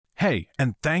Hey,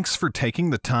 and thanks for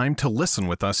taking the time to listen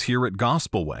with us here at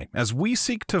Gospel Way as we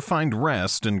seek to find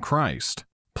rest in Christ.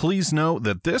 Please know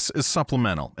that this is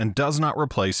supplemental and does not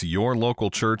replace your local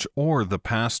church or the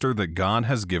pastor that God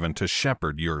has given to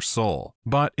shepherd your soul.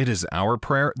 But it is our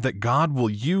prayer that God will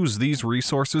use these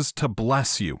resources to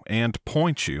bless you and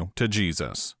point you to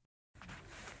Jesus.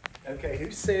 Okay, who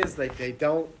says that they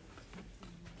don't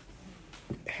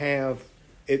have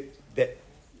it, that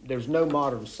there's no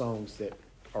modern songs that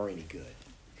are any good?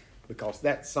 Because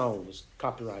that song was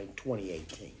copyrighted in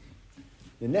 2018.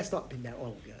 And that's not been that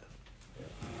long ago.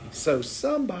 So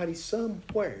somebody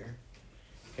somewhere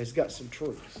has got some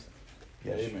truth.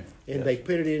 Yes. Amen. And they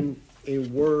put it in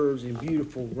words, in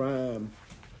beautiful rhyme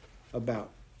about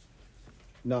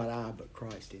not I, but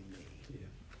Christ in me.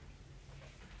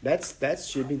 That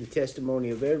should be the testimony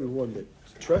of everyone that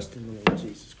trusts in the Lord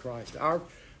Jesus Christ. Our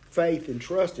faith and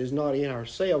trust is not in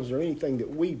ourselves or anything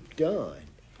that we've done,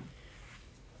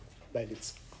 but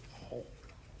it's all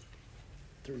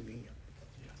through Him.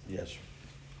 Yes, sir.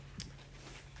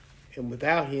 And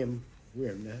without Him,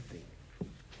 we're nothing.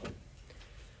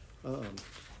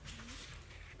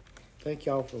 Thank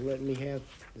y'all for letting me have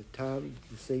the time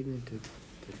this evening to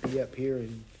be up here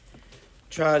and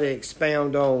try to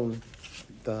expound on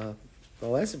the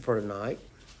lesson for tonight.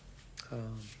 But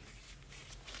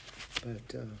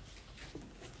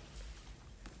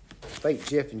I think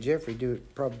Jeff and Jeffrey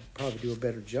probably do a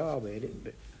better job at it.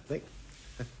 But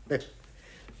I think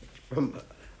from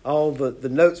all the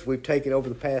notes we've taken over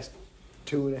the past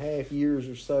 2.5 years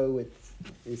or so,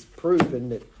 it's proven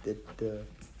that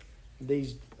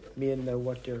these men know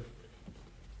what they're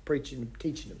preaching and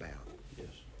teaching about. Yes.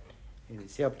 And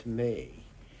it's helped me.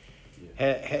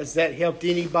 Has that helped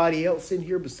anybody else in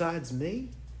here besides me?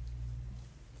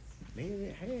 Man,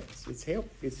 it has. It's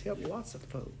helped lots of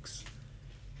folks.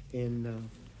 And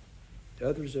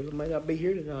others that may not be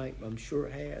here tonight, I'm sure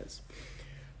it has.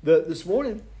 This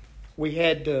morning, we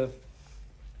had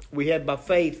by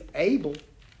faith Abel.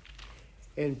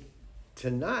 And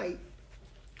tonight,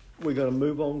 we're going to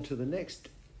move on to the next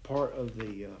part of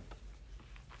the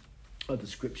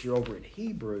scripture over in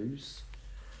Hebrews,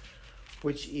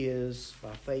 which is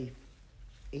by faith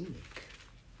Enoch.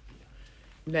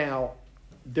 Now,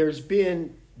 there's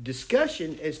been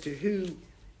discussion as to who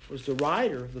was the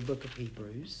writer of the book of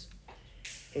Hebrews,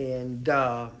 and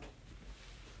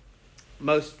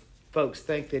most folks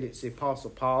think that it's the Apostle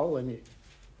Paul, and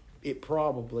it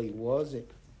probably was.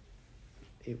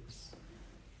 It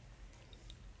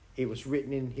was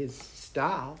written in his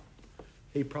style.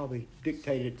 He probably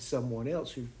dictated to someone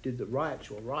else who did the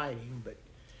actual writing, but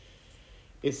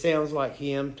it sounds like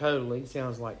him totally. It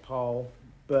sounds like Paul.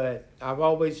 But I've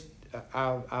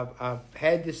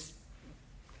had this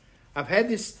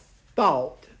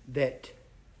thought that,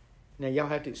 now y'all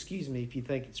have to excuse me if you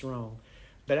think it's wrong,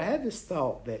 but I have this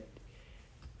thought that,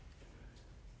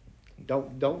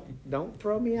 don't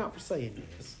throw me out for saying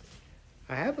this.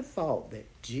 I have a thought that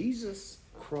Jesus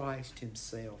Christ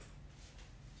Himself,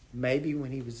 maybe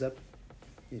when He was up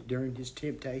during His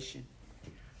temptation,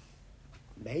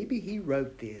 maybe He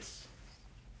wrote this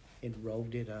and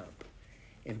rolled it up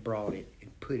and brought it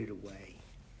and put it away.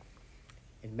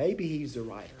 And maybe He's the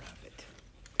writer of it.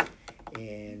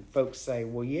 And folks say,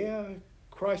 well, yeah,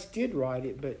 Christ did write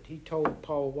it, but He told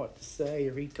Paul what to say,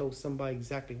 or He told somebody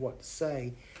exactly what to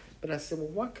say. But I said, well,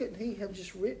 why couldn't He have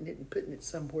just written it and put it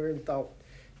somewhere and thought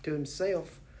to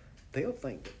Himself, they'll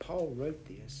think that Paul wrote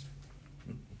this.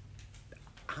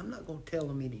 I'm not going to tell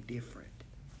them any different.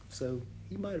 So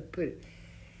He might have put it.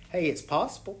 Hey, it's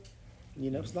possible.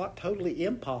 It's not totally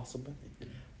impossible.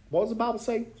 What does the Bible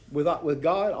say? With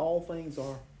God, all things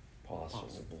are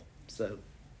possible. So,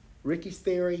 Ricky's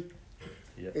theory,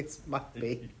 it might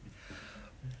be.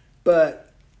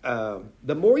 But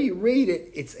the more you read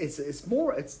it,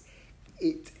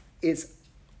 it's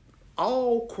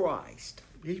all Christ.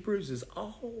 Hebrews is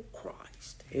all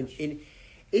Christ, and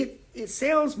it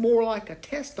sounds more like a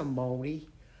testimony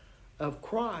of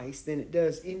Christ than it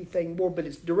does anything more. But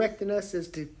it's directing us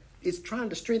it's trying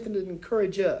to strengthen and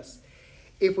encourage us.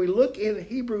 If we look in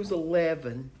Hebrews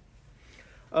 11,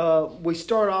 we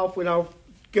start off when I'll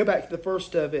go back to the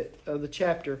first of the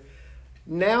chapter.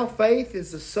 Now faith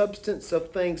is the substance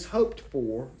of things hoped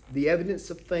for, the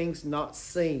evidence of things not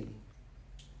seen.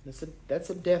 That's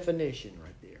a definition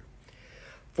right there.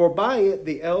 For by it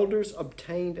the elders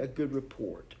obtained a good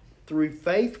report. Through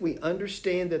faith we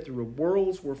understand that the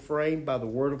worlds were framed by the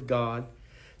word of God,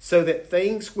 so that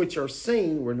things which are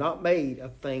seen were not made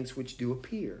of things which do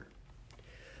appear.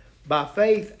 By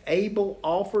faith Abel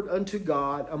offered unto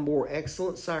God a more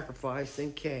excellent sacrifice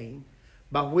than Cain,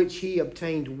 by which he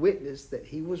obtained witness that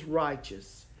he was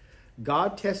righteous,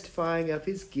 God testifying of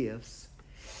his gifts,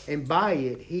 and by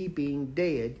it he being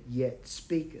dead yet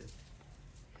speaketh.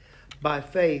 By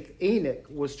faith Enoch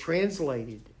was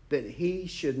translated that he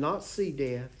should not see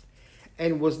death,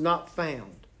 and was not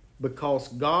found, because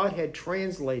God had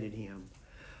translated him.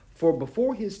 For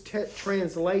before his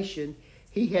translation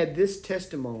he had this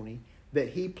testimony, that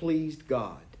he pleased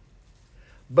God.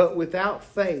 But without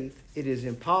faith it is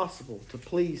impossible to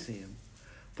please him.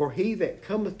 For he that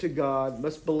cometh to God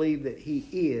must believe that he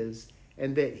is,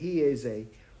 and that he is a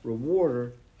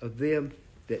rewarder of them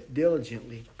that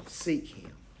diligently seek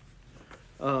him.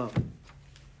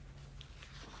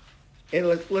 And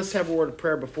let's have a word of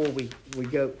prayer before we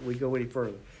go any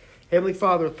further. Heavenly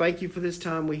Father, thank you for this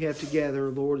time we have together,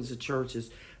 Lord, as a church, as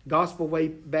Gospel Way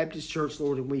Baptist Church,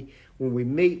 Lord. And when we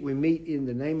meet in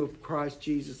the name of Christ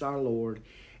Jesus our Lord.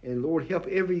 And Lord, help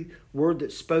every word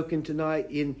that's spoken tonight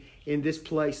in this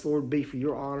place, Lord, be for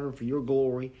your honor and for your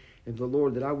glory. And the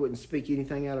Lord, that I wouldn't speak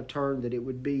anything out of turn, that it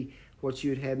would be what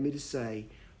you would have me to say.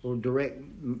 Lord,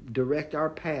 direct our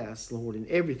paths, Lord, in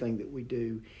everything that we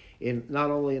do, in not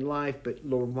only in life, but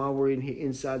Lord, while we're in here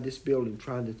inside this building,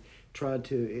 trying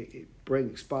to bring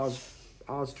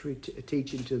expository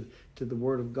teaching to the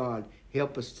Word of God.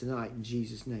 Help us tonight in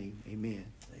Jesus' name. Amen.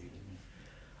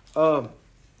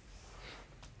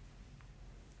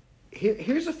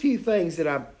 Here's a few things that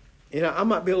I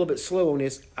might be a little bit slow on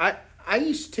this. I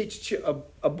used to teach a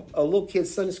little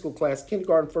kid's Sunday school class,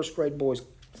 kindergarten, first grade boys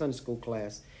Sunday school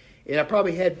class, and I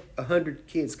probably had 100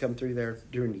 kids come through there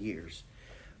during the years.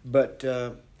 But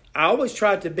I always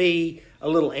tried to be a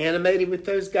little animated with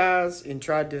those guys and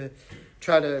try to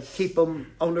keep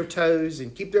them on their toes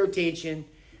and keep their attention,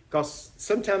 because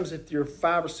sometimes if you're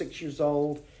 5 or 6 years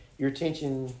old, your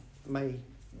attention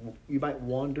you might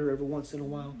wander every once in a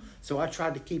while. So I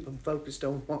tried to keep them focused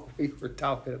on what we were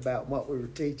talking about, what we were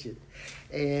teaching.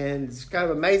 And it's kind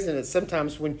of amazing that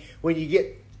sometimes when you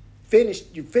get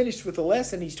you're finished with the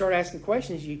lesson, you start asking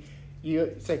questions, you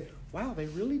say, wow, they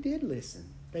really did listen.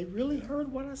 They really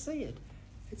heard what I said.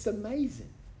 It's amazing.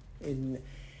 And,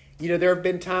 there have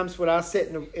been times when I sat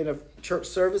in a church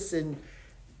service and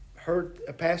heard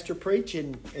a pastor preach,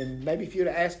 and maybe if you'd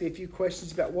have asked me a few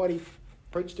questions about what he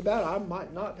preached about, I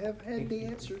might not have had the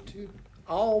answer to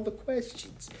all the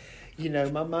questions.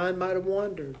 My mind might have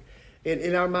wandered.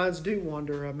 And our minds do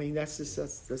wander. I mean, that's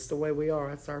the way we are.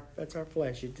 That's our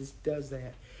flesh. It just does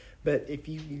that. But if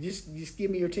you just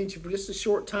give me your attention for just a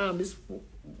short time,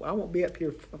 I won't be up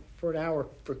here for an hour,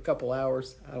 for a couple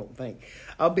hours, I don't think.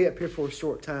 I'll be up here for a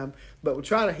short time, but we'll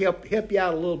try to help you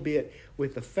out a little bit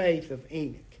with the faith of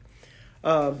Enoch.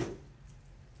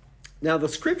 Now, the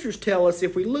scriptures tell us,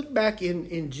 if we look back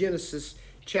in Genesis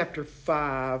chapter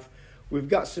 5, we've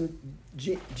got some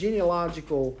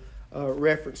genealogical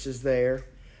references there.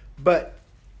 But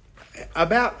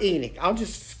about Enoch, I'll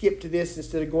just skip to this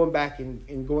instead of going back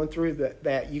and going through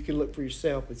that. You can look for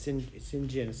yourself. It's in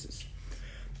Genesis.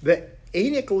 That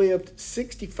Enoch lived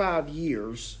 65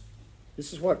 years.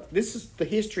 This is the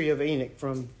history of Enoch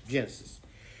from Genesis.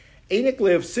 Enoch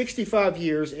lived 65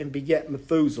 years and begat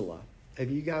Methuselah. Have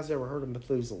you guys ever heard of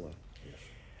Methuselah? Yes.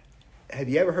 Have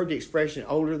you ever heard the expression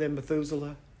older than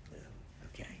Methuselah? Yeah.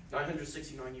 Okay.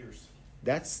 969 years.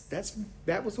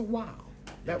 That was a while.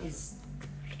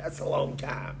 That's a long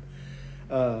time.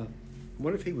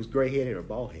 What if he was gray-headed or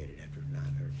bald-headed after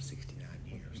 969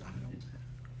 years? I don't know.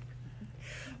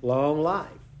 Long life.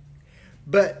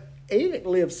 But Enoch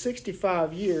lived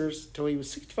 65 years till he was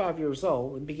 65 years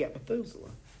old and begat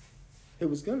Methuselah, who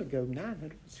was going to go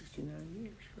 969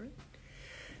 years, right?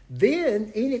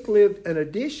 Then Enoch lived an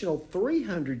additional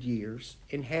 300 years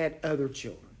and had other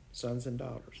children, sons and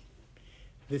daughters.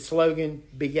 The slogan,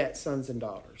 begat sons and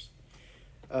daughters.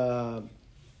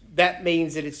 That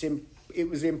means that it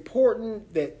was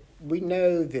important that we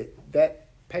know that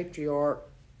patriarch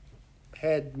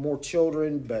had more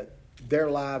children, but their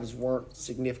lives weren't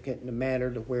significant in a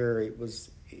manner to where it was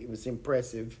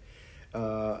impressive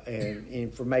and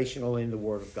informational in the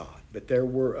Word of God. But there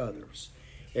were others.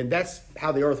 And that's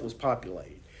how the earth was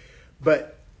populated.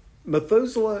 But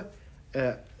Methuselah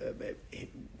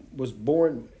was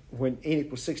born when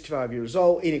Enoch was 65 years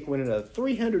old. Enoch went another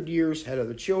 300 years, had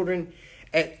other children.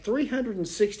 At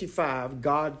 365,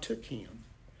 God took him.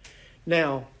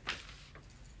 Now,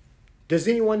 does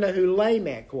anyone know who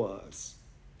Lamech was?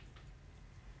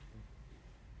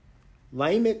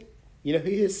 Lamech, you know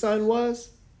who his son was?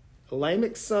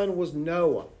 Lamech's son was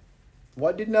Noah.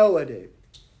 What did Noah do?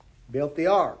 Built the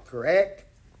ark, correct?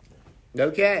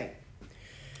 Okay.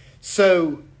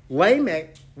 So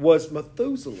Lamech was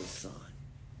Methuselah's son.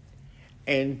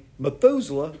 And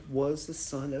Methuselah was the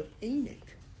son of Enoch.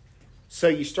 So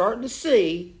you're starting to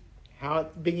see how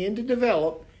it began to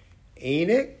develop.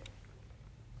 Enoch,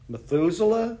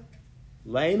 Methuselah,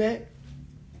 Lamech,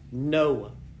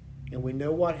 Noah. And we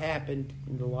know what happened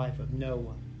in the life of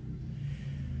Noah.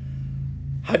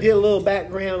 I did a little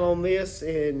background on this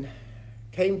and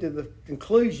came to the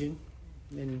conclusion,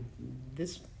 and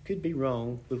this could be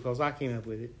wrong because I came up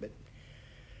with it, but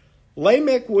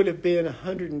Lamech would have been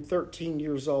 113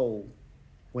 years old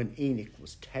when Enoch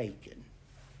was taken.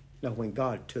 No, when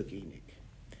God took Enoch.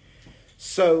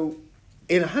 So,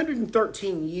 in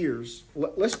 113 years,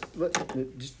 let's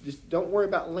just don't worry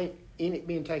about Enoch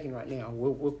being taken right now.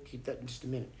 We'll keep that in just a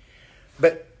minute.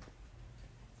 But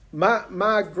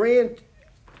Lamech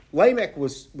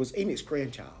was Enoch's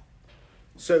grandchild.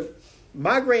 So,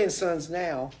 my grandsons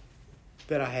now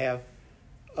that I have,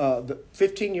 the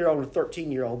 15-year-old and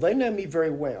 13-year-old, they know me very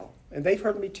well. And they've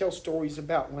heard me tell stories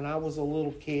about when I was a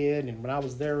little kid and when I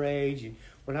was their age and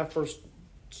when I first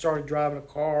started driving a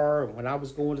car and when I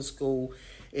was going to school.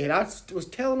 And I was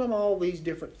telling them all these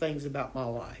different things about my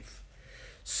life.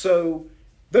 So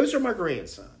those are my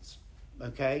grandsons,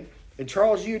 okay? And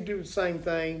Charles, you do the same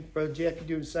thing. Brother Jeff, you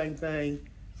do the same thing.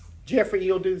 Jeffrey,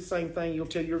 you'll do the same thing. You'll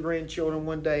tell your grandchildren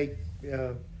one day.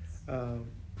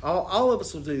 All of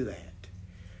us will do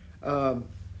that.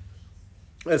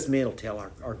 Us men will tell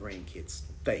our grandkids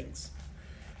things.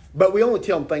 But we only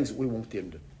tell them things that we want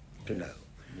them to know.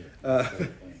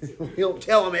 We don't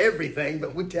tell them everything,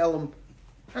 but we tell them,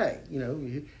 hey,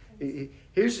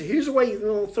 here's the way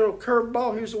you throw a curved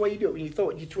ball. Here's the way you do it. When you throw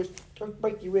it, you twist,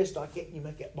 break your wrist like that, and you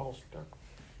make that ball start.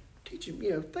 Teach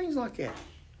them, things like that.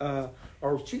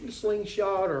 Or shooting a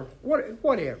slingshot or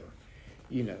whatever.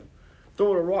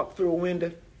 Throwing a rock through a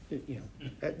window.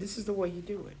 This is the way you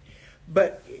do it.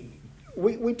 But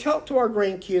we talk to our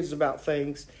grandkids about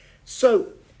things. So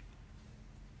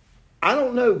I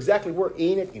don't know exactly where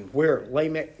Enoch and where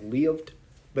Lamech lived,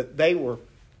 but they were,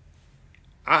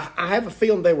 I have a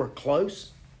feeling they were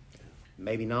close.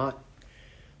 Maybe not.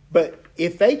 But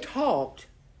if they talked,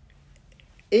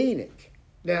 Enoch.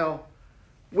 Now,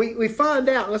 we find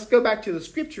out, let's go back to the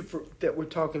scripture that we're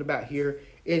talking about here.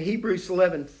 In Hebrews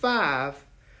 11:5,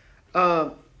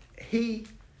 he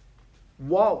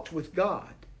walked with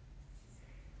God.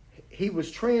 He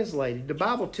was translated. The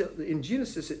Bible, in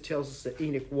Genesis, it tells us that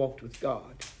Enoch walked with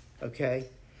God. Okay?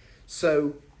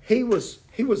 So he was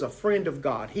a friend of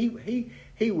God. He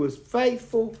was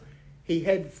faithful. He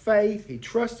had faith. He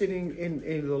trusted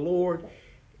in the Lord.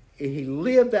 And he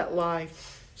lived that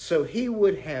life. So he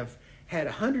would have had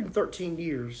 113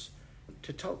 years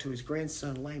to talk to his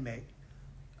grandson Lamech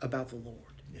about the Lord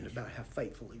and about how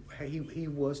faithful he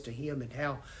was to him and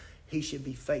how he should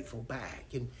be faithful back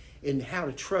and how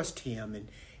to trust him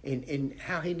and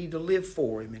how he need to live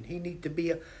for him and he need to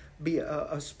be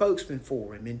a spokesman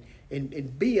for him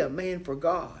and be a man for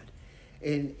God.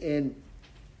 And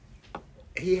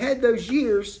he had those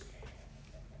years,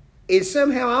 and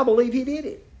somehow I believe he did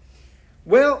it.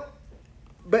 Well,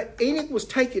 but Enoch was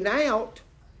taken out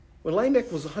when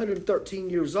Lamech was 113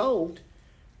 years old.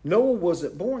 Noah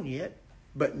wasn't born yet,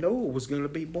 but Noah was going to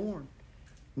be born.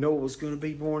 Noah was going to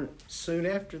be born soon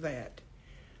after that.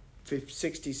 50,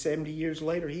 60, 70 years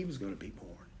later, he was going to be born.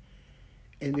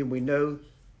 And then we know,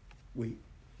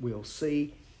 we'll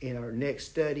see in our next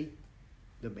study,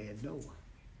 the man Noah.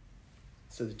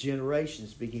 So the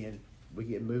generations we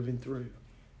get moving through.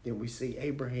 Then we see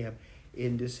Abraham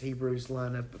in this Hebrews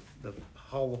lineup, the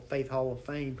Hall of Faith, Hall of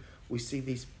Fame. We see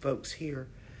these folks here.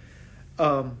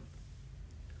 My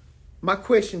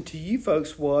question to you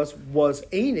folks was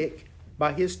Enoch,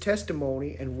 by his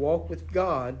testimony and walk with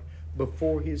God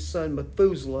before his son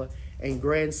Methuselah and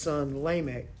grandson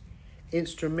Lamech,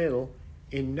 instrumental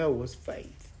in Noah's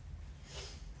faith?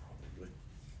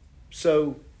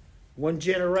 So, one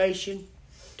generation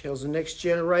tells the next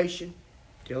generation,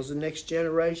 tells the next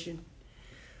generation.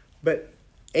 But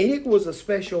Enoch was a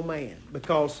special man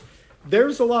because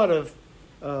there's a lot of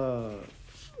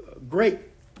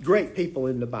great people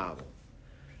in the Bible.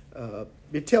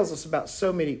 It tells us about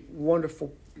so many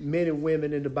wonderful men and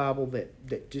women in the Bible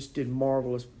that just did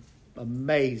marvelous,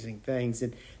 amazing things.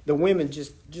 And the women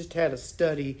just had a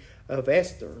study of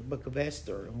Esther, the book of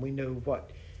Esther, and we know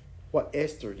what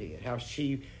Esther did, how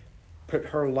she put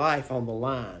her life on the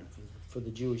line for the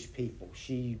Jewish people.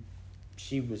 She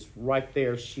was right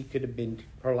there.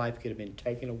 Her life could have been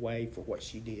taken away for what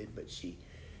she did, but she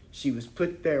was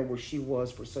put there where she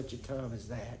was for such a time as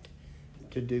that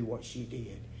to do what she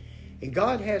did. And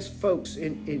God has folks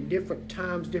in different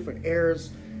times, different eras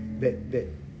that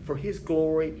for his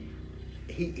glory,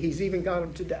 he's even got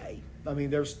them today. I mean,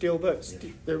 they're still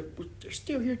they're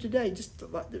still here today. Just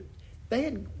like they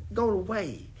hadn't gone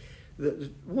away.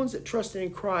 The ones that trusted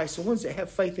in Christ, the ones that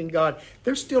have faith in God,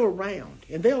 they're still around,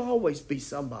 and they'll always be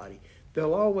somebody.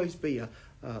 There'll always be a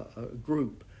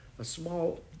group, a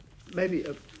small, maybe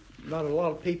not a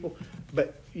lot of people,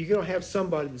 but you're going to have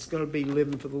somebody that's going to be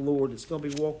living for the Lord, that's going to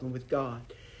be walking with God.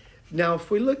 Now, if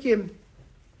we look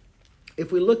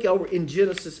over in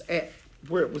Genesis at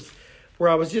where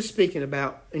I was just speaking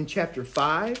about in chapter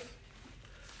 5,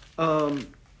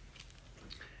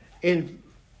 in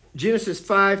Genesis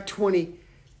 5:20,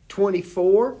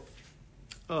 24.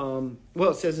 Well,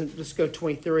 it says, let's go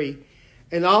 23.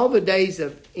 And all the days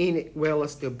of Enoch, well,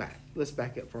 let's go back. Let's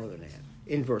back up further than that.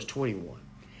 In verse 21.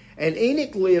 And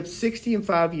Enoch lived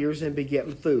 65 years and begat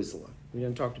Methuselah. We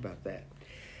done talked about that.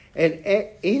 And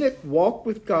Enoch walked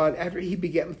with God after he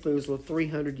begat Methuselah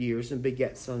 300 years and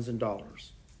begat sons and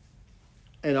daughters.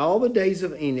 And all the days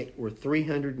of Enoch were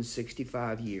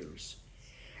 365 years.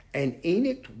 And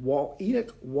Enoch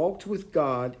walked with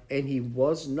God, and he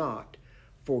was not,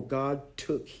 for God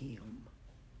took him.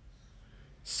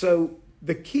 So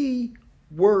the key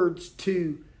words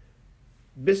to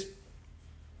this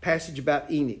passage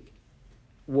about Enoch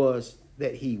was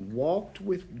that he walked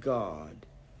with God,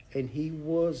 and he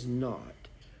was not,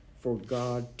 for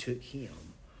God took him.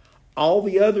 All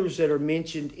the others that are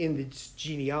mentioned in this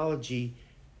genealogy,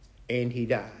 and he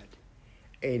died,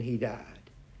 and he died,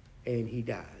 and he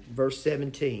died. Verse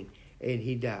 17, and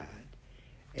he died.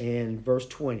 And verse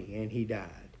 20, and he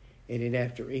died. And then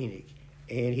after Enoch,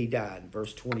 and he died.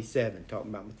 Verse 27,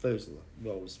 talking about Methuselah,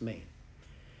 the oldest man.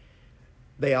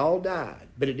 They all died,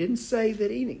 but it didn't say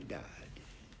that Enoch died.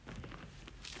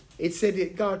 It said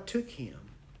that God took him.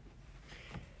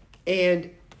 And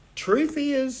truth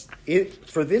is,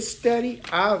 for this study,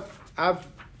 I've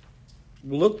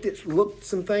looked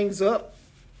some things up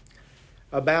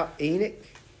about Enoch,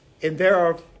 and there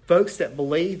are folks that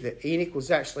believe that Enoch was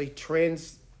actually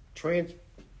transformed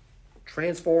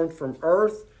from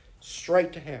earth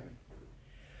straight to heaven.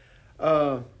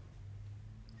 I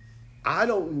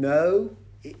don't know.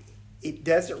 It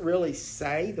doesn't really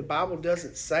say. The Bible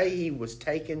doesn't say he was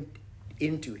taken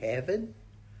into heaven.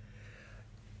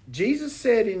 Jesus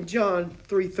said in John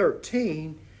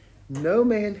 3:13, no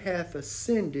man hath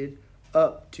ascended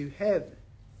up to heaven.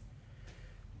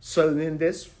 So then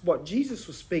what Jesus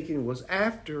was speaking was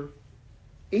after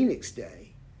Enoch's day.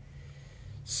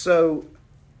 So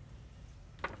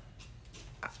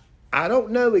I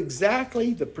don't know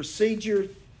exactly the procedure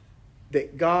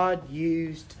that God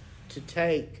used to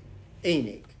take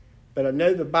Enoch, but I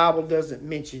know the Bible doesn't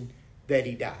mention that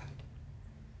he died.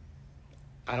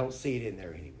 I don't see it in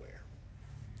there anywhere.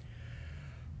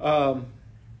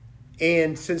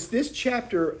 And since this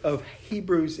chapter of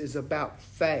Hebrews is about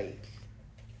faith,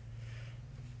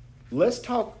 let's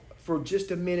talk for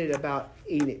just a minute about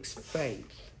Enoch's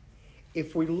faith.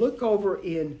 If we look over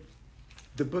in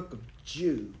the book of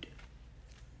Jude,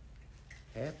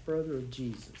 half-brother of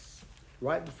Jesus,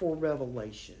 right before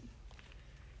Revelation,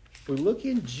 if we look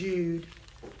in Jude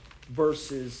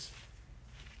verses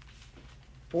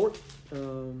 14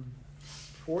 and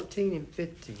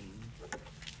 15,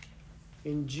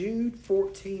 in Jude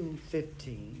 14 and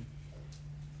 15,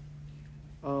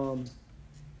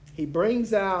 he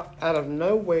brings out of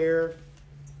nowhere,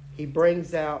 he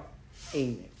brings out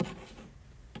Enoch.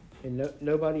 And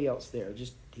nobody else there.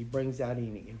 Just he brings out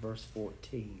Enoch in verse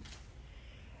 14.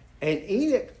 And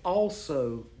Enoch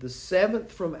also, the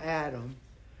seventh from Adam,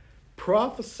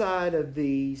 prophesied of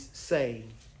these,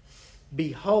 saying,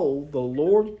 behold, the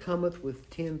Lord cometh with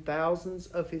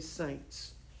 10,000s of his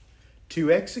saints,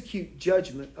 to execute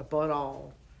judgment upon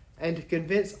all, and to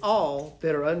convince all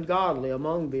that are ungodly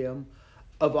among them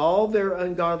of all their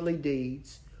ungodly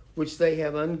deeds, which they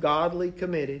have ungodly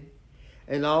committed,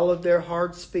 and all of their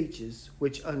hard speeches,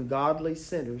 which ungodly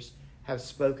sinners have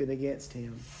spoken against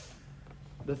him.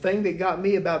 The thing that got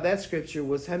me about that scripture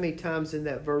was how many times in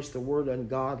that verse the word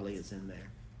ungodly is in there.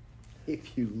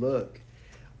 If you look,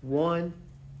 1,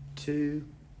 2,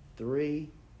 3,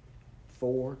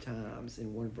 4 times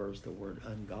in one verse the word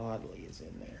ungodly is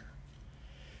in there.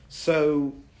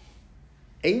 So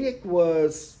Enoch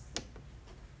was,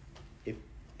 if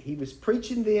he was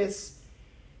preaching this,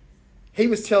 he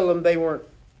was telling them they weren't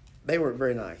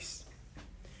very nice.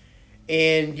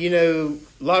 And, a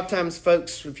lot of times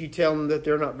folks, if you tell them that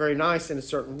they're not very nice in a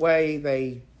certain way,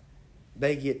 they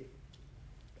get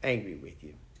angry with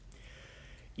you.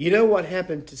 You know what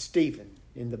happened to Stephen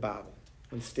in the Bible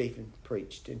when Stephen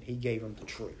preached and he gave them the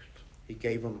truth?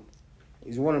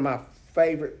 He's one of my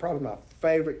favorite, probably my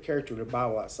favorite character in the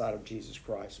Bible outside of Jesus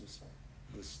Christ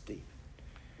was Stephen.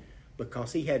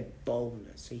 because he had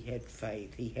boldness. He had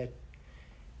faith.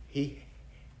 He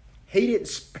didn't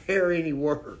spare any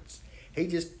words. He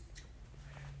just,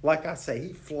 like I say,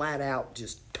 he flat out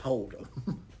just told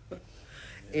them.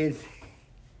 And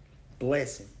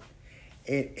bless him.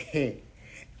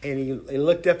 And he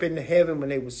looked up into heaven when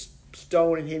they was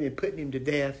stoning him and putting him to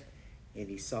death, and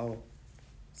he saw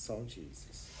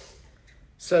Jesus.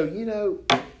 So,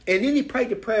 and then he prayed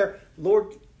the prayer,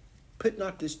 Lord, put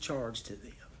not this charge to them.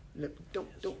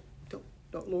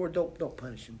 Lord, don't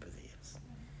punish him for this.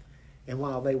 And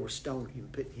while they were stoning him,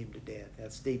 putting him to death,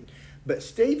 that's Stephen. But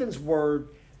Stephen's word,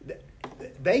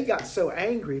 they got so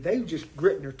angry, they were just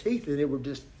gritting their teeth, and they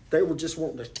were just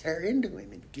wanting to tear into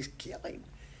him and just kill him.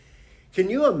 Can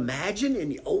you imagine in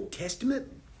the Old Testament?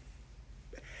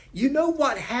 You know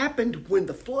what happened when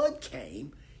the flood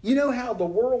came? You know how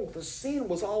the sin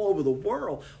was all over the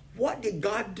world. What did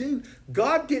God do?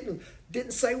 God didn't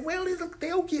say, well,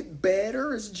 they'll get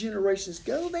better as generations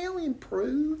go. They'll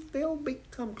improve. They'll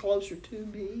become closer to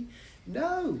me.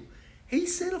 No. He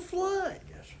sent a flood.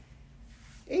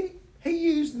 Yes. He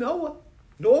used Noah.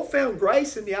 Noah found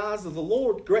grace in the eyes of the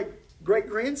Lord,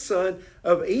 great-grandson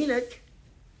of Enoch.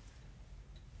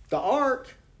 The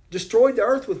ark destroyed the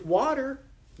earth with water.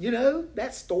 You know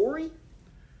that story.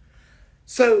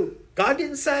 So God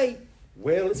didn't say,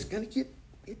 well, it's going to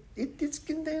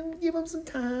give them some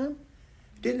time.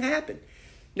 Didn't happen.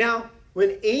 Now,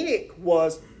 when Enoch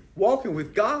was walking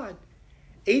with God,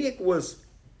 Enoch was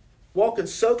walking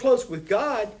so close with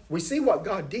God, we see what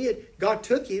God did. God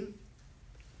took him.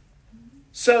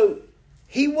 So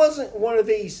he wasn't one of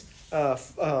these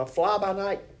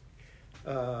fly-by-night,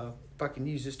 if I can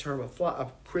use this term,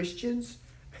 of Christians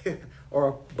or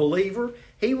a believer.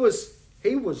 He was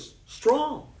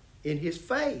strong in his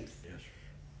faith. Yes.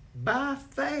 By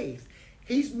faith.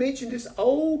 He's mentioned this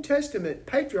Old Testament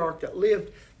patriarch that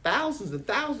lived thousands and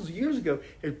thousands of years ago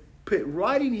and put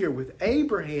right in here with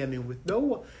Abraham and with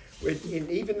Noah. And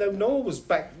even though Noah was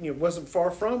back, wasn't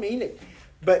far from Enoch,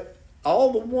 but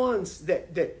all the ones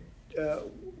that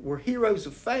were heroes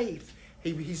of faith,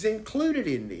 he's included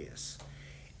in this.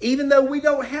 Even though we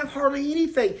don't have hardly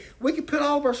anything, we could put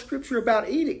all of our scripture about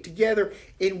Enoch together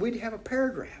and we'd have a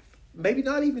paragraph. Maybe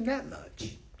not even that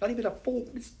much. Not even a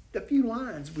few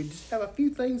lines. We'd just have a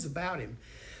few things about him.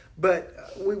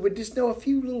 But we would just know a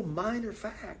few little minor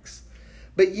facts.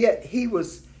 But yet he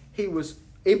was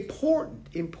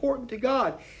important to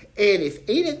God. And if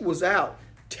Enoch was out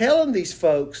telling these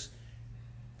folks,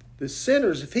 the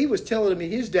sinners, if he was telling them in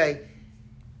his day,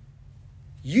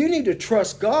 you need to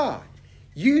trust God.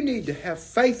 You need to have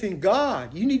faith in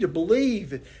God. You need to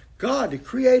believe in God, the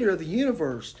creator of the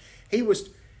universe. He was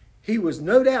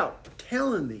no doubt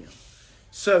telling them.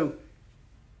 So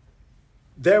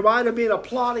there might have been a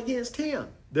plot against him.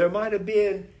 There might have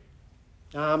been,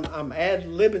 I'm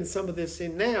ad-libbing some of this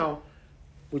in now,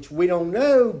 which we don't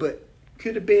know, but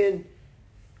could have been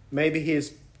maybe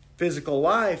his physical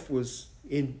life was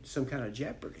in some kind of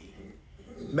jeopardy.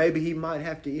 Maybe he might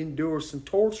have to endure some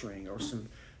torturing or some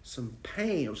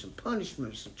pain or some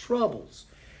punishment or some troubles.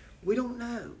 We don't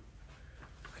know.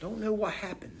 I don't know what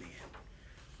happened then.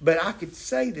 But I could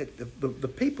say that the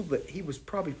people that he was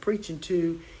probably preaching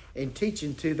to and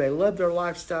teaching to, they loved their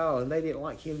lifestyle and they didn't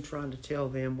like him trying to tell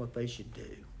them what they should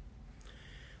do.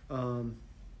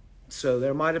 So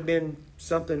there might have been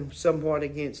something somewhat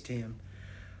against him.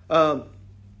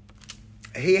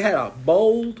 He had a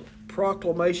bold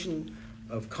proclamation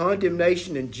of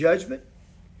condemnation and judgment.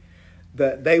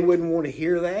 That they wouldn't want to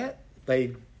hear that.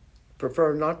 They'd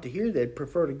prefer not to hear that. They'd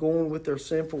prefer to go on with their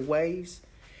sinful ways.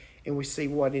 And we see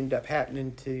what ended up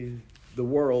happening to the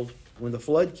world when the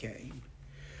flood came.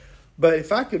 But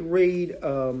if I could read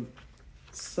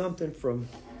something from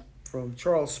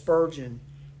Charles Spurgeon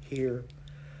here.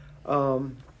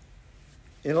 And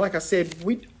like I said,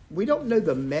 we don't know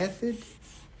the method.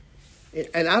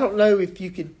 And I don't know if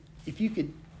you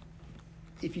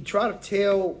try to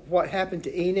tell what happened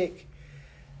to Enoch,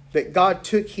 that God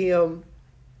took him.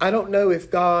 I don't know if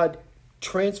God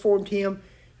transformed him.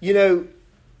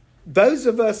 Those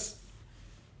of us,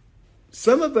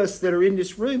 some of us that are in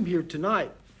this room here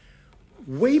tonight,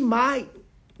 we might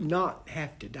not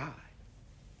have to die.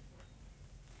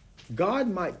 God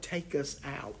might take us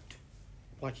out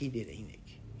like he did Enoch.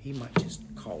 He might just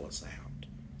call us out.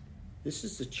 This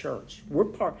is the church.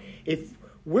 If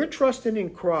we're trusting in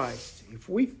Christ, if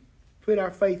we put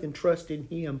our faith and trust in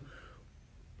him,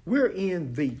 we're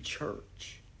in the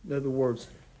church. In other words,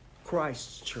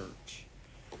 Christ's church.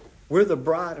 We're the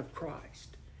bride of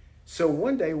Christ. So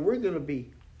one day we're going to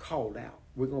be called out.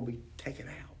 We're going to be taken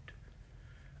out.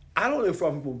 I don't know if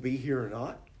I'm going to be here or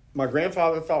not. My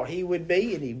grandfather thought he would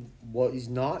be, and he's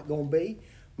not going to be.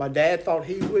 My dad thought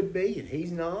he would be, and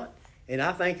he's not. And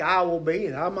I think I will be,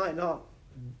 and I might not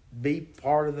be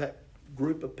part of that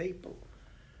group of people.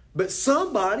 But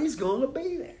somebody's going to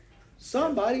be there.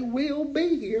 Somebody will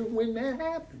be here when that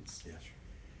happens. Yes,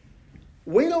 sir.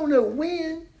 We don't know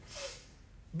when,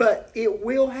 but it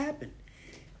will happen.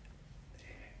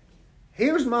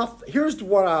 Here's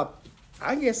what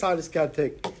I guess I just got to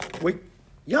take.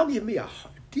 Y'all give me a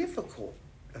difficult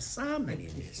assignment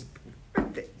in this.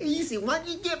 The easy one,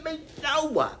 you give me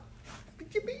Noah.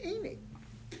 Give me Enoch.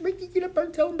 Make you get up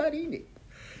and tell them about Enoch.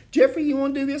 Jeffrey, you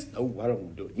want to do this? No, I don't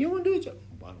want to do it. You want to do it? I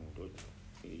don't want to do it.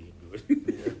 You do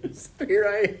it. Here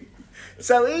I am.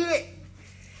 So Enoch.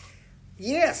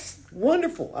 Yes,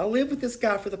 wonderful. I lived with this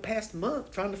guy for the past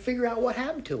month trying to figure out what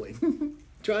happened to him.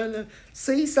 Trying to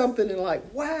see something and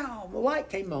like, wow, the light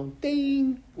came on.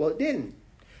 Ding. Well, it didn't.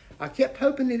 I kept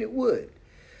hoping that it would.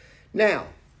 Now,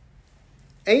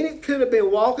 Enoch could have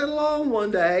been walking along one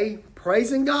day,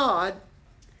 praising God,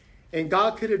 and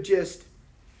God could have just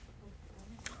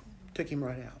took him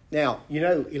right out. Now, you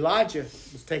know, Elijah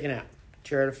was taken out,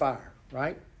 chariot of fire,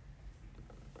 right?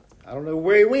 I don't know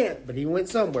where he went, but he went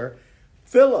somewhere.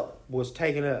 Philip was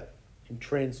taken up and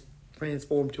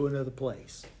transformed to another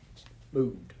place.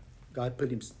 Moved. God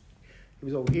put him, he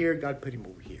was over here, God put him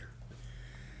over here.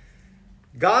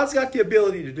 God's got the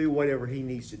ability to do whatever he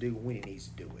needs to do when he needs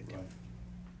to do it. Right.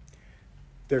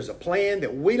 There's a plan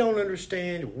that we don't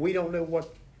understand. We don't know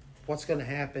what's going to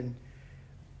happen.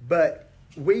 But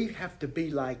we have to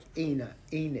be like Enoch,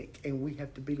 and we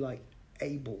have to be like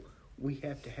Abel. We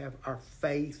have to have our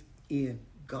faith in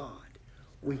God.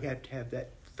 We have to have that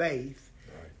faith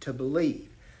to believe.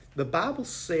 The Bible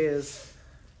says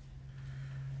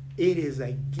it is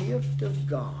a gift of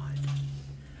God.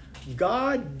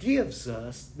 God gives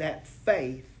us that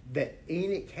faith that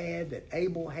Enoch had, that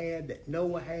Abel had, that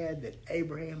Noah had, that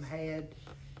Abraham had.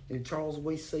 And Charles,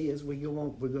 we see as we go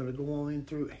on, we're going to go on in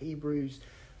through Hebrews,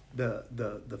 the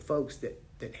folks that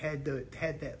had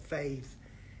that faith.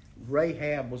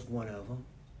 Rahab was one of them.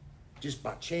 Just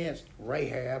by chance,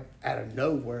 Rahab, out of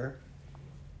nowhere,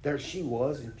 there she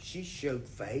was, and she showed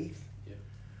faith. Yeah.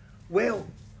 Well,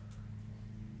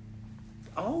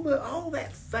 all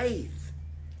that faith,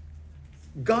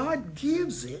 God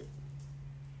gives it,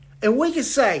 and we can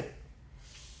say,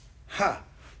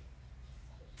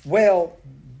 well,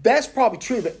 that's probably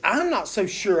true, but I'm not so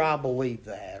sure I believe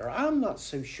that, or I'm not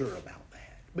so sure about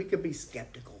that. We could be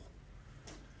skeptical.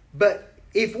 But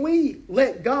if we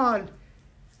let God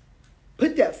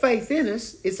put that faith in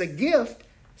us, it's a gift.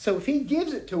 So if he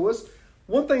gives it to us,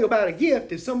 one thing about a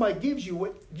gift, if somebody gives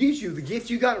you the gift,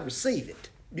 you got to receive it.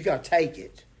 You got to take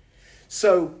it.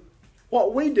 So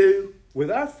what we do with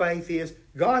our faith is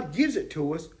God gives it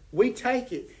to us. We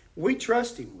take it. We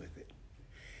trust him with it.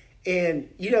 And,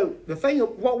 you know, the thing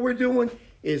of what we're doing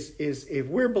is if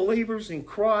we're believers in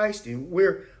Christ and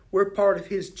we're part of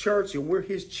his church and we're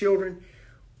his children,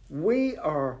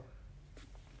 what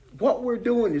we're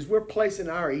doing is we're placing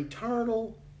our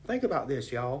eternal, think about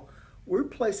this, y'all. We're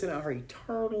placing our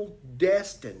eternal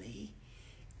destiny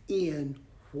in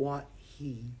what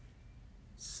he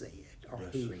said or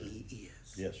who he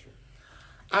is. Yes, sir.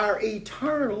 Our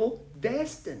eternal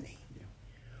destiny. Yeah.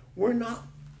 We're not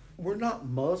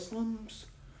Muslims.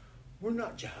 We're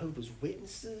not Jehovah's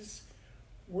Witnesses.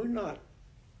 We're not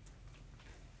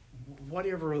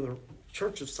whatever other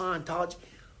Church of Scientology.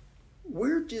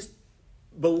 We're just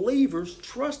believers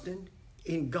trusting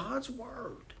in God's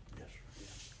word. Yes,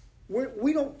 sir.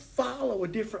 We don't follow a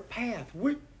different path.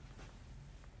 We're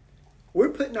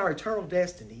putting our eternal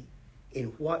destiny in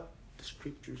what the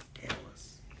scriptures tell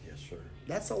us. Yes, sir.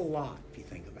 That's a lot if you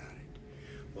think about it.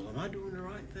 Well, am I doing the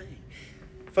right thing?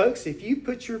 Folks, if you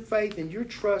put your faith and your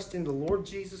trust in the Lord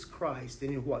Jesus Christ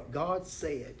and in what God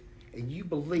said, and you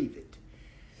believe it,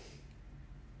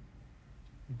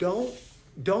 don't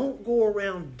go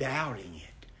around doubting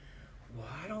it. Well,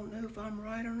 I don't know if I'm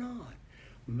right or not.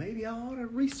 Maybe I ought to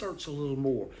research a little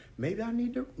more. Maybe I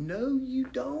need to. No, you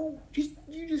don't.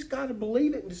 You just got to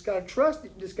believe it and just got to trust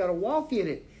it and just got to walk in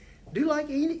it. Do like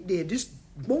Enoch did. Just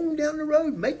go down the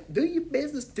road. Do your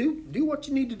business. Do what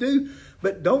you need to do.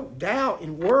 But don't doubt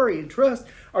and worry and trust,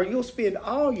 or you'll spend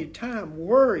all your time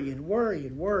worrying.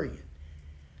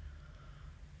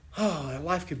 Oh,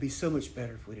 life could be so much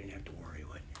better if we didn't have to worry,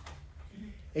 wouldn't it?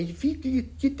 And if you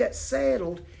get that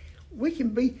settled, we can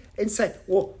be and say,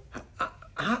 well,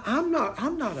 I'm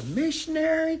not a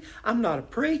missionary. I'm not a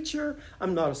preacher.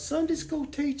 I'm not a Sunday school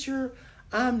teacher.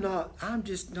 I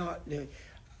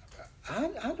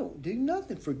don't do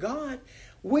nothing for God.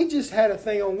 We just had a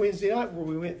thing on Wednesday night where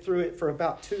we went through it for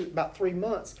about 3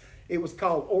 months. It was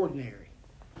called Ordinary.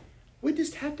 We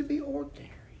just have to be ordinary.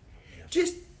 Yes.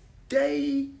 Just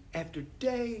day after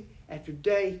day after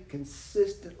day,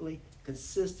 consistently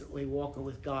walking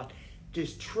with God.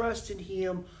 Just trusting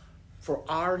Him for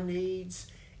our needs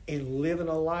and living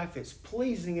a life that's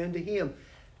pleasing unto Him.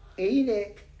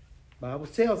 Enoch, the Bible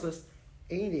tells us,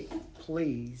 Enoch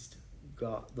pleased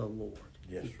God, the Lord.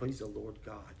 Yes, he pleased the Lord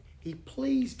God. He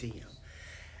pleased Him.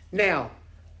 Now,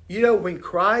 you know, when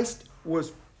Christ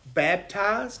was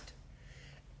baptized,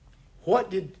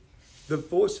 what did the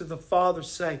voice of the Father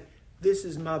say? This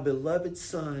is my beloved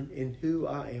Son in whom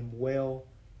I am well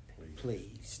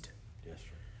pleased. Yes,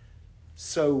 sir.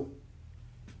 So,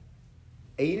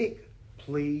 Enoch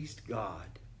pleased God.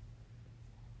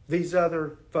 These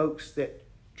other folks that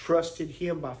trusted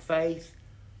Him by faith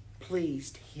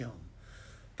pleased Him.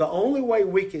 The only way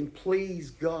we can please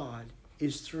God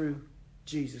is through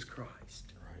Jesus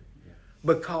Christ. Right. Yeah.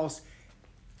 Because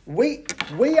we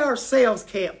ourselves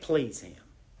can't please Him.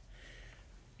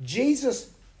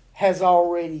 Jesus has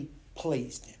already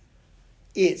pleased Him.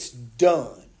 It's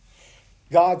done.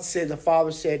 God said, the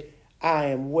Father said, I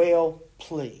am well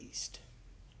pleased.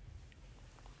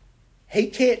 He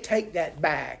can't take that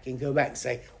back and go back and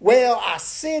say, well, I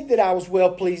said that I was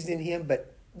well pleased in Him,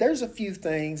 but there's a few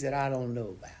things that I don't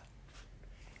know about.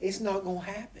 It's not going to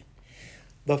happen.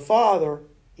 The Father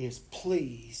is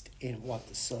pleased in what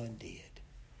the Son did.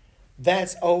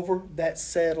 That's over, that's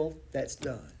settled, that's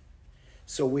done.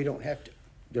 So we don't have to,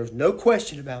 there's no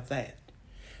question about that.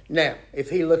 Now, if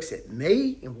He looks at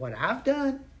me and what I've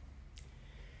done,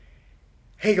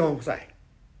 He's going to say,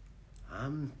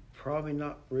 I'm probably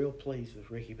not real pleased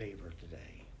with Ricky Beaver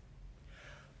today.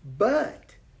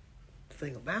 But the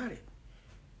thing about it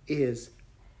is,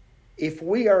 if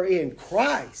we are in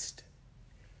Christ,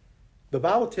 the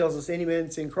Bible tells us any man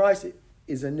that's in Christ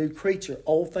is a new creature.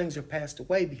 Old things are passed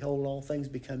away. Behold, all things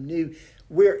become new.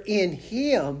 We're in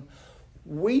Him.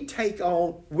 We take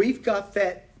on, we've got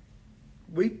that,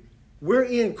 we're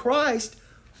in Christ.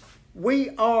 We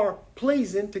are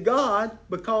pleasing to God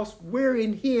because we're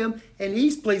in Him and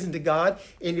He's pleasing to God.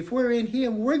 And if we're in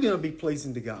Him, we're going to be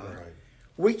pleasing to God. Right.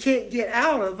 We can't get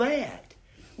out of that.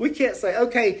 We can't say,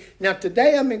 okay, now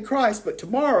today I'm in Christ, but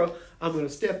tomorrow I'm going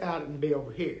to step out and be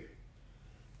over here.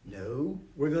 No,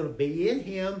 we're going to be in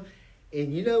Him.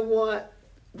 And you know what?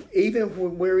 Even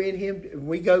when we're in Him,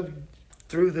 we go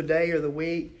through the day or the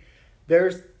week,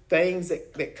 there's things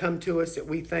that come to us that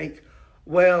we think,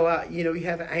 well, you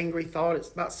have an angry thought. It's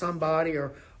about somebody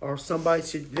or somebody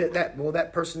should,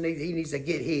 that person needs to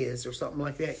get his or something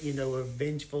like that. A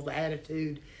vengeful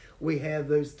attitude. We have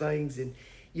those things, and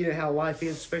you know how life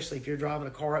is, especially if you're driving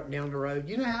a car up and down the road.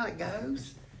 You know how it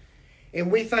goes.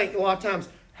 And we think a lot of times,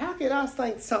 how could I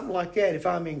think something like that if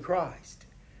I'm in Christ?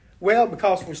 Well,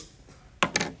 because we're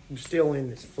still in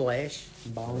this flesh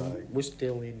and bone. Right. We're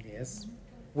still in this.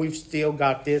 We've still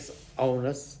got this on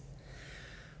us.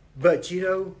 But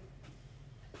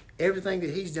everything that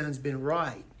He's done has been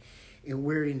right. And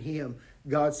we're in Him.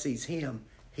 God sees Him.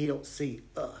 He don't see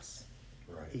us.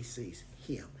 Right. He sees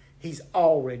Him. He's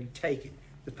already taken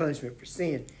the punishment for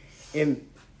sin. And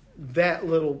that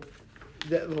little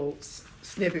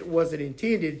snippet wasn't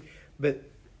intended, but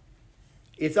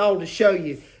it's all to show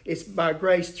you it's by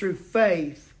grace through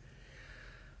faith.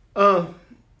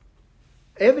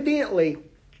 Evidently,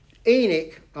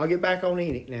 Enoch, I'll get back on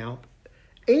Enoch now.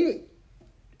 Enoch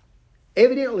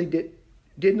evidently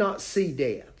did not see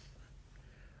death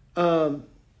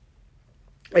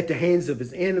at the hands of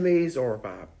his enemies or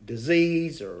by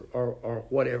disease or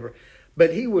whatever.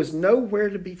 But he was nowhere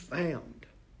to be found.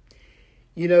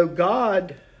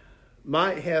 God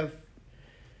might have,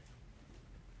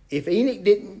 if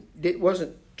Enoch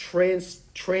wasn't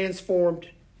transformed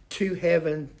to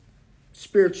heaven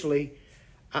spiritually,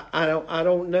 I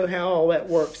don't know how all that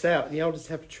works out. Y'all just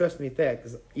have to trust me at that,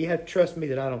 because you have to trust me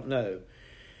that I don't know.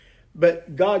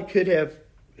 But God could have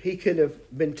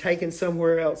been taken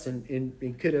somewhere else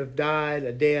and could have died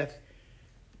a death.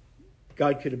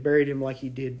 God could have buried him like He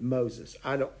did Moses.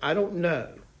 I don't know.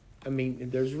 I mean,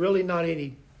 there's really not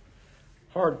any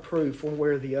hard proof one way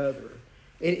or the other.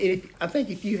 And I think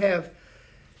if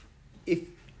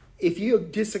you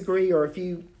disagree or if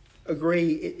you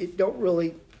agree, it don't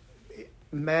really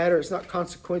matter. It's not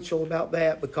consequential about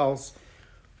that, because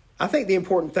I think the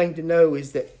important thing to know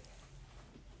is that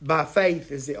by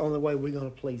faith is the only way we're going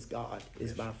to please God,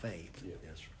 is by faith. Yeah,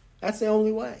 yes, sir. That's the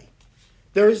only way.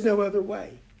 There is no other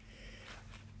way.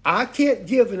 I can't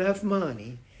give enough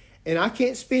money, and I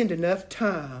can't spend enough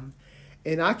time,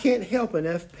 and I can't help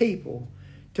enough people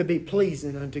to be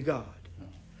pleasing unto God.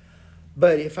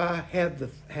 But if I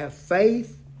have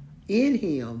faith in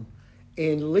him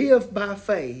and live by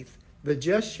faith, the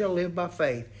just shall live by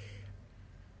faith,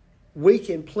 we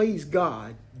can please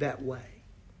God that way.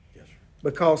 Yes, sir.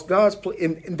 Because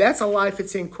and that's a life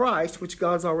that's in Christ, which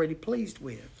God's already pleased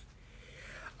with.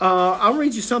 I'll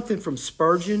read you something from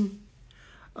Spurgeon.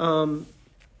 Charles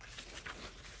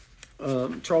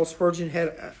Spurgeon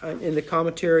had in the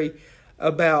commentary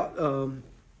about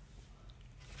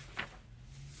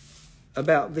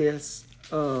this.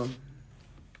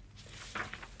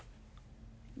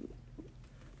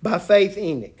 By faith,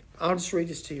 Enoch. I'll just read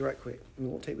this to you right quick. It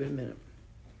won't take me a minute.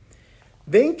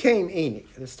 Then came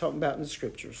Enoch, that's talking about in the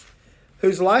scriptures,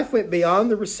 whose life went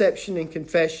beyond the reception and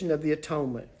confession of the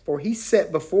atonement, for he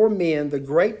set before men the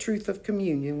great truth of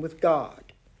communion with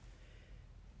God.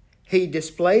 He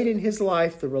displayed in his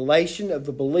life the relation of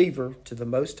the believer to the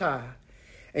Most High,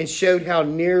 and showed how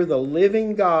near the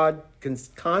living God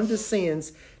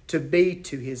condescends to be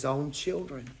to his own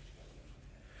children.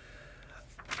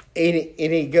 And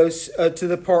he goes to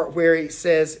the part where he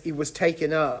says he was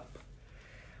taken up.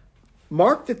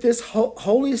 Mark that this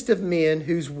holiest of men,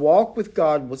 whose walk with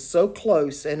God was so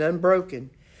close and unbroken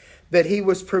that he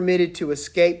was permitted to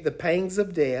escape the pangs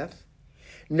of death,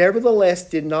 nevertheless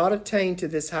did not attain to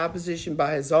this high position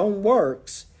by his own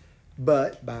works,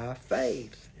 but by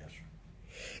faith. Yes, sir.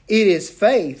 It is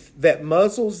faith that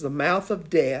muzzles the mouth of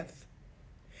death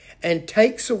and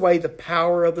takes away the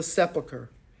power of the sepulchre.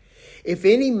 If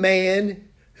any man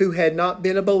who had not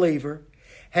been a believer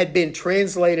had been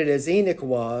translated as Enoch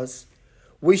was,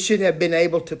 we should have been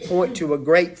able to point to a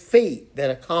great feat that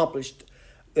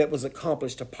was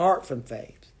accomplished apart from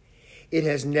faith. It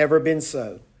has never been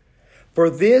so. For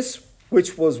this,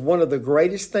 which was one of the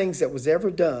greatest things that was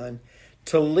ever done,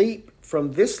 to leap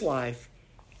from this life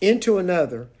into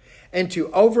another and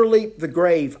to overleap the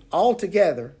grave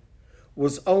altogether,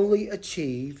 was only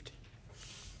achieved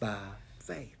by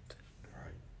faith.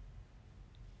 Right.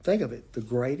 Think of it. The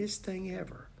greatest thing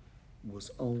ever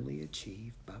was only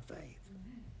achieved by faith.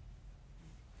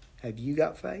 Have you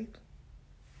got faith?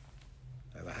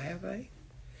 Have I have faith?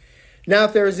 Now,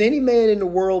 if there is any man in the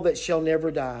world that shall never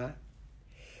die,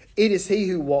 it is he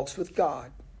who walks with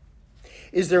God.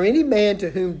 Is there any man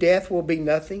to whom death will be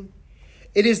nothing?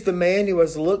 It is the man who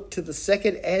has looked to the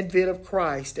second advent of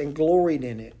Christ and gloried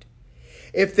in it.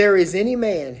 If there is any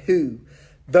man who,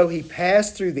 though he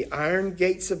passed through the iron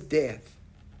gates of death,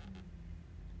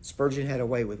 Spurgeon had a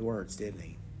way with words, didn't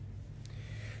he?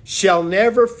 Shall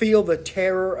never feel the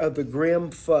terror of the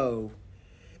grim foe,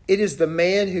 it is the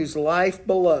man whose life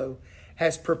below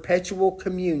has perpetual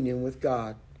communion with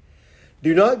God.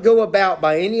 Do not go about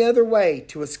by any other way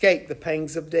to escape the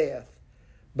pangs of death,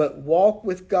 but walk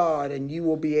with God, and you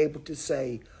will be able to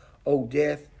say, O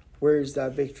death, where is thy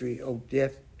victory? O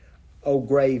death, O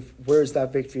grave, where is thy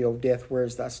victory? O death, where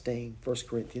is thy sting? 1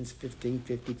 Corinthians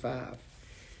 15:55.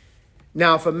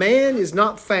 Now, if a man is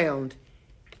not found,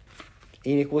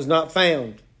 Enoch was not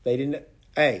found. They didn't.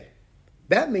 Hey,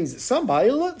 that means that somebody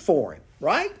looked for him,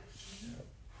 right?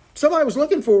 Somebody was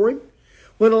looking for him.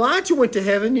 When Elijah went to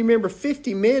heaven, you remember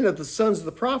 50 men of the sons of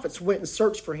the prophets went and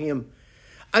searched for him.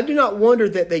 I do not wonder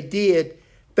that they did.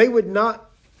 They would not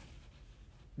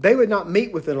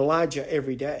meet with an Elijah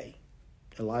every day.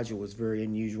 Elijah was a very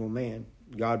unusual man.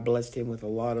 God blessed him with a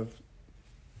lot of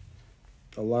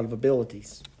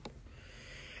abilities.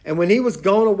 And when he was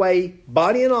gone away,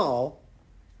 body and all,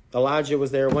 Elijah was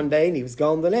there one day and he was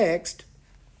gone the next.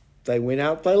 They went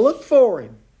out, they looked for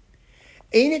him.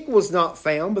 Enoch was not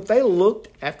found, but they looked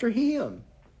after him.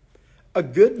 A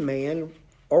good man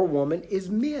or woman is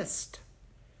missed.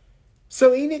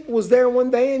 So Enoch was there one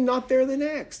day and not there the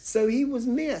next. So he was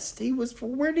missed.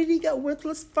 Where did he go?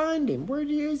 Let's find him. Where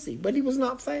is he? But he was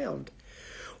not found.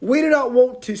 We do not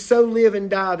want to so live and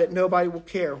die that nobody will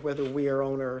care whether we are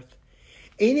on earth.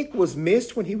 Enoch was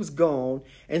missed when he was gone,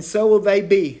 and so will they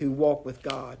be who walk with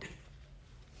God.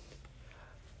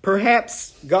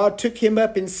 Perhaps God took him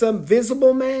up in some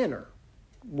visible manner.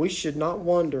 We should not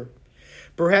wonder.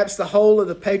 Perhaps the whole of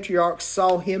the patriarchs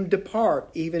saw him depart,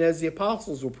 even as the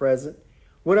apostles were present,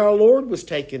 when our Lord was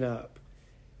taken up.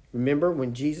 Remember,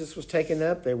 when Jesus was taken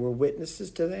up, they were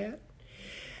witnesses to that.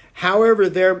 However,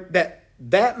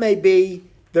 that may be,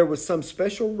 there was some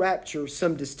special rapture,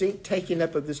 some distinct taking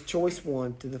up of this choice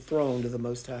one to the throne of the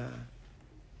Most High.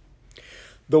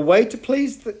 The way to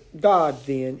please God,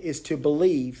 then, is to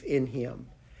believe in him.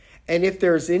 And if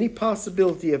there is any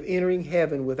possibility of entering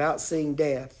heaven without seeing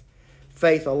death,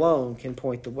 faith alone can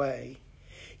point the way.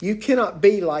 You cannot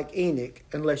be like Enoch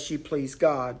unless you please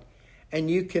God, and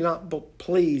you cannot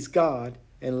please God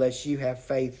unless you have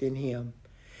faith in him.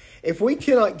 If we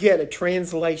cannot get a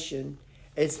translation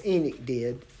as Enoch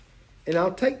did, and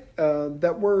I'll take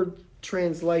that word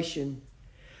translation,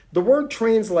 the word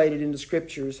translated in the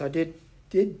scriptures, I did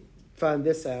find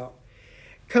this out,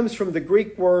 comes from the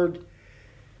Greek word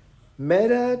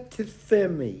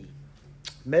metatithemi.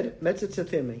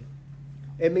 Metatithemi.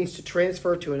 It means to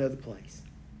transfer to another place.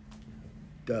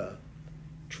 Duh.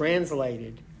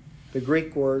 Translated, the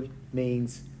Greek word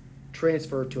means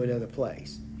transfer to another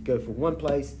place. Go from one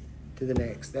place to the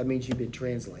next. That means you've been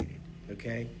translated.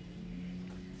 Okay?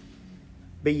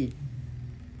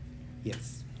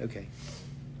 Yes. Okay.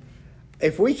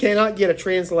 If we cannot get a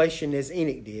translation as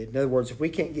Enoch did, in other words, if we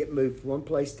can't get moved from one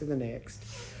place to the next,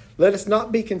 let us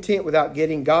not be content without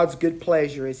getting God's good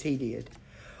pleasure as he did.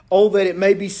 Oh, that it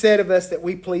may be said of us that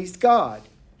we pleased God.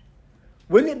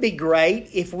 Wouldn't it be great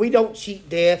if we don't cheat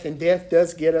death and death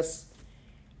does get us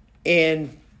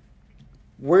and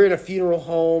we're in a funeral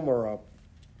home or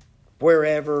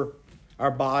wherever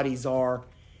our bodies are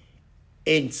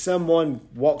and someone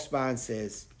walks by and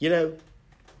says, you know,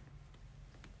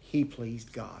 he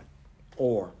pleased God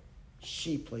or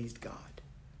she pleased God.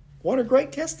 What a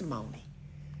great testimony.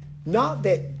 Not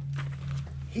that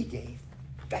he gave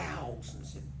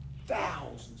thousands and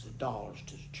thousands of dollars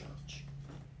to the church,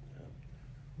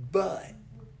 but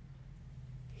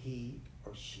he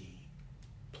or she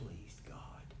pleased God.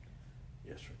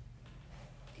 Yes, sir.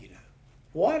 You know,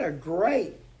 what a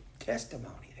great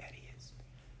testimony that is.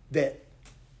 That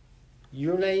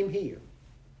your name here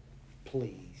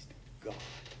pleased God.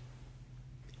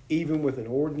 Even with an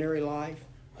ordinary life,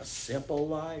 a simple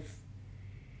life.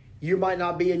 You might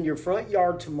not be in your front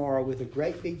yard tomorrow with a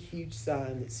great big huge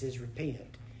sign that says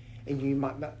repent. And you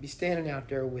might not be standing out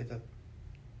there with a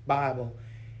Bible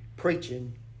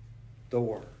preaching the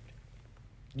word.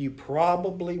 You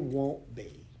probably won't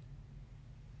be.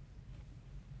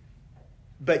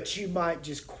 But you might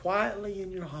just quietly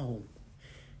in your home,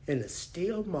 in a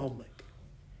still moment,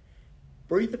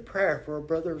 breathe a prayer for a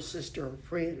brother or sister or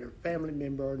friend or family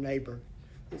member or neighbor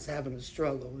that's having a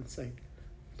struggle and say,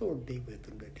 Lord, be with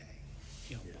them today.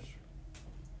 Help them. Yes, sir.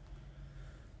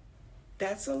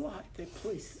 That's a life that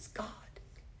pleases God.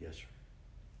 Yes, sir.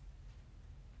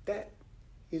 That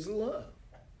is love.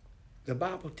 The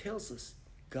Bible tells us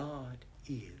God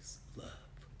is love.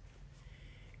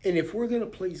 And if we're going to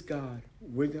please God,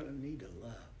 we're going to need to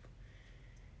love.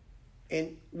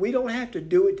 And we don't have to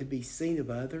do it to be seen of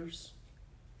others.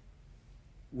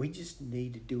 We just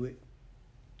need to do it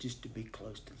just to be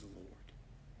close to the Lord.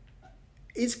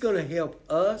 It's going to help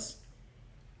us,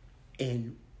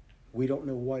 and we don't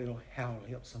know how it'll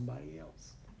help somebody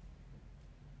else.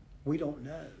 We don't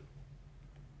know.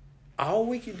 All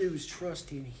we can do is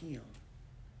trust in Him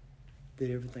that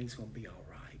everything's going to be all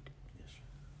right. Yes, sir.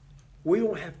 We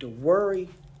don't have to worry.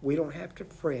 We don't have to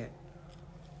fret.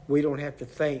 We don't have to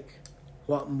think,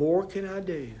 what more can I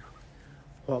do?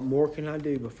 What more can I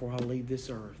do before I leave this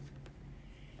earth?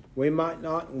 We might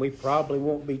not, and we probably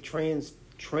won't be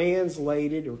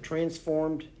translated or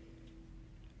transformed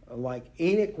like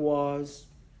Enoch was,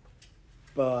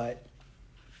 but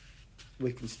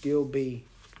we can still be,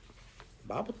 the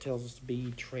Bible tells us to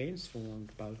be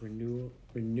transformed by the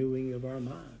renewing of our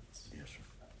minds. Yes, sir.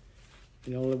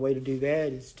 The only way to do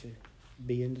that is to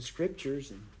be in the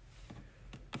Scriptures and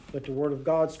let the Word of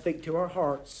God speak to our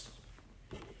hearts.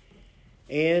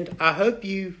 And I hope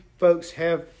you folks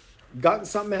have gotten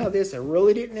something out of this. I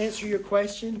really didn't answer your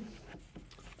question.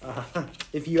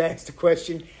 If you asked the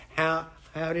question, how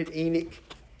did Enoch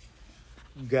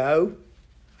go?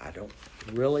 I don't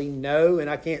really know, and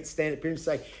I can't stand up here and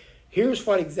say, here's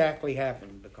what exactly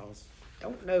happened, because I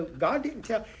don't know. God didn't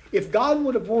tell. If God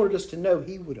would have wanted us to know,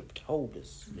 He would have told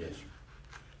us. Yes, sir.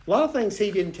 A lot of things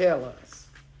He didn't tell us.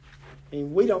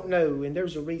 And we don't know, and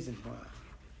there's a reason why.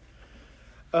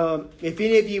 If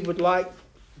any of you would like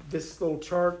this little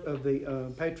chart of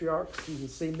the patriarchs, you can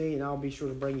see me, and I'll be sure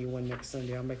to bring you one next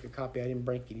Sunday. I'll make a copy. I didn't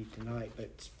bring any tonight, but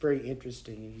it's very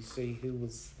interesting. And you see who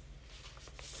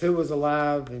was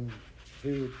alive and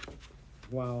who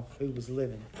was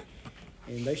living.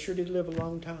 And they sure did live a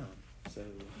long time. So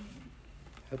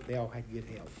I hope they all had good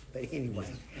health. But anyway,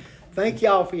 thank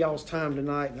y'all for y'all's time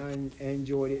tonight, and I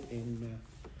enjoyed it, and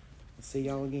I'll see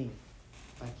y'all again.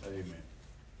 Thank you. Amen.